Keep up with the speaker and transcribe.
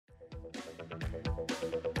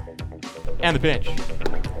And the pitch.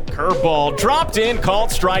 Curveball dropped in,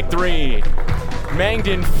 called strike 3.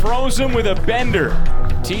 Mangden froze him with a bender.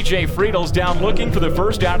 TJ Friedl's down looking for the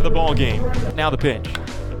first out of the ball game. Now the pitch.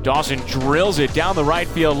 Dawson drills it down the right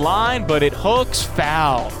field line, but it hooks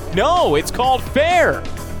foul. No, it's called fair.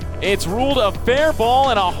 It's ruled a fair ball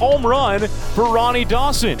and a home run for Ronnie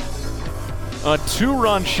Dawson. A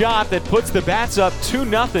 2-run shot that puts the Bats up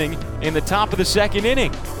 2-0 in the top of the second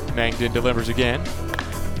inning. Mangden delivers again.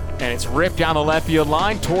 And it's ripped down the left field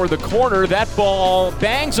line toward the corner. That ball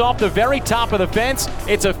bangs off the very top of the fence.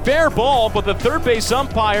 It's a fair ball, but the third base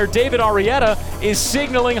umpire, David Arrieta, is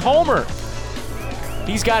signaling homer.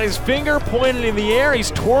 He's got his finger pointed in the air,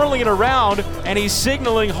 he's twirling it around, and he's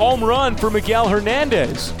signaling home run for Miguel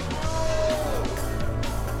Hernandez.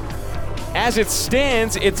 As it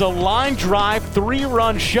stands, it's a line drive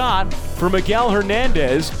 3-run shot for Miguel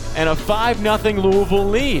Hernandez and a 5-0 Louisville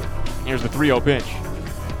lead. Here's the 3-0 pitch.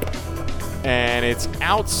 And it's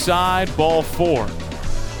outside, ball 4.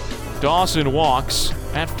 Dawson walks.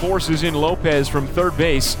 That forces in Lopez from third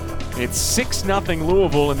base. It's 6-0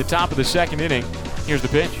 Louisville in the top of the second inning. Here's the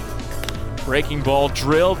pitch. Breaking ball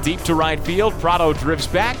drill deep to right field. Prado drifts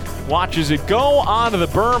back, watches it go onto the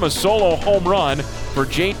berm. A solo home run for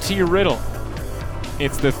JT Riddle.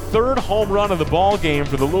 It's the third home run of the ball game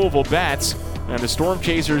for the Louisville Bats, and the Storm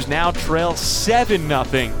Chasers now trail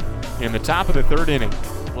 7-0 in the top of the third inning.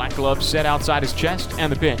 Black glove set outside his chest,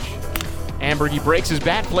 and the pitch. Ambergy breaks his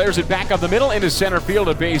bat, flares it back up the middle into center field,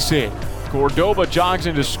 a base hit. Cordoba jogs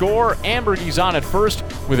in to score. Ambergy's on at first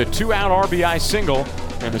with a 2-out RBI single,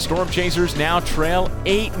 and the Storm Chasers now trail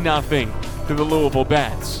 8-0 to the Louisville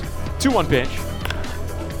Bats. 2-1 pitch.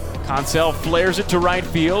 Consell flares it to right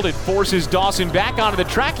field. It forces Dawson back onto the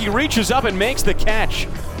track. He reaches up and makes the catch.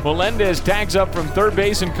 Melendez tags up from third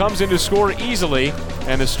base and comes in to score easily,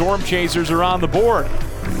 and the Storm Chasers are on the board.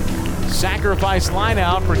 Sacrifice line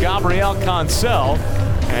out for Gabriel Consell,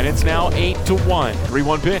 and it's now 8-1.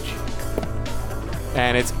 3-1 pitch.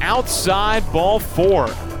 And it's outside, ball 4.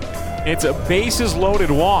 It's a bases loaded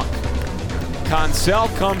walk. Consell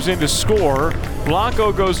comes in to score.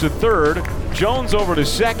 Blanco goes to third. Jones over to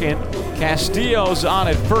second. Castillo's on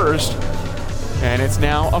at first. And it's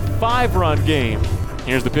now a 5-run game.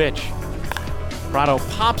 Here's the pitch. Prado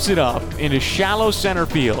pops it up into shallow center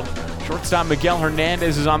field. Shortstop Miguel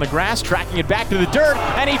Hernandez is on the grass, tracking it back to the dirt,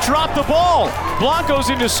 and he dropped the ball. Blanco's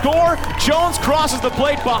in to score. Jones crosses the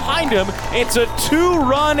plate behind him. It's a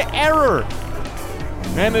 2-run error.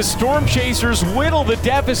 And the Storm Chasers whittle the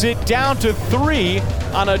deficit down to 3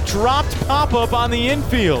 on a dropped pop-up on the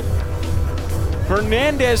infield.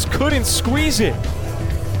 Hernandez couldn't squeeze it.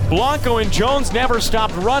 Blanco and Jones never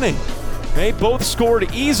stopped running. They both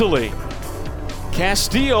scored easily.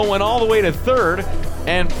 Castillo went all the way to third,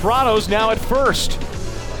 and Prado's now at first.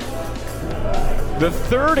 The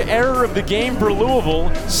third error of the game for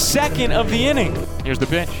Louisville, second of the inning. Here's the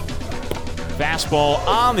pitch. Fastball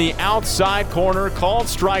on the outside corner, called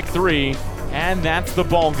strike 3, and that's the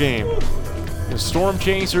ball game. The Storm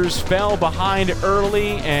Chasers fell behind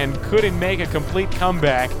early and couldn't make a complete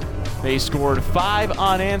comeback. They scored 5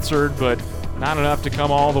 unanswered, but not enough to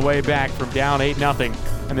come all the way back from down 8-0.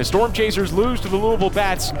 And the Storm Chasers lose to the Louisville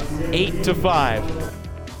Bats 8-5.